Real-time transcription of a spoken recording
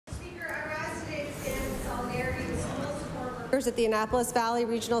members at the Annapolis Valley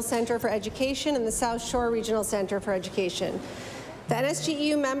Regional Centre for Education and the South Shore Regional Centre for Education. The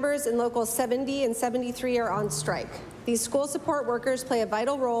NSGEU members in Locals 70 and 73 are on strike. These school support workers play a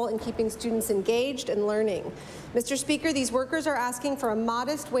vital role in keeping students engaged and learning. Mr. Speaker, these workers are asking for a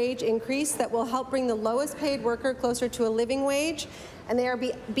modest wage increase that will help bring the lowest paid worker closer to a living wage, and they are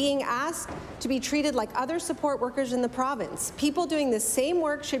being asked to be treated like other support workers in the province. People doing the same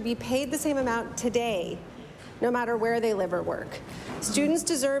work should be paid the same amount today, no matter where they live or work. Students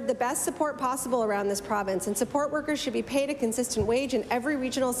deserve the best support possible around this province, and support workers should be paid a consistent wage in every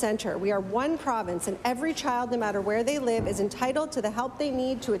regional centre. We are one province, and every child, no matter where they live, is entitled to the help they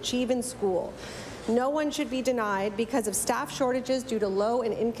need to achieve in school. No one should be denied because of staff shortages due to low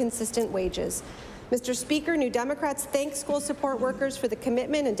and inconsistent wages. Mr. Speaker, New Democrats thank school support workers for the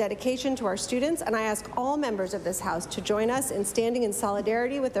commitment and dedication to our students, and I ask all members of this House to join us in standing in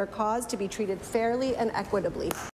solidarity with their cause to be treated fairly and equitably.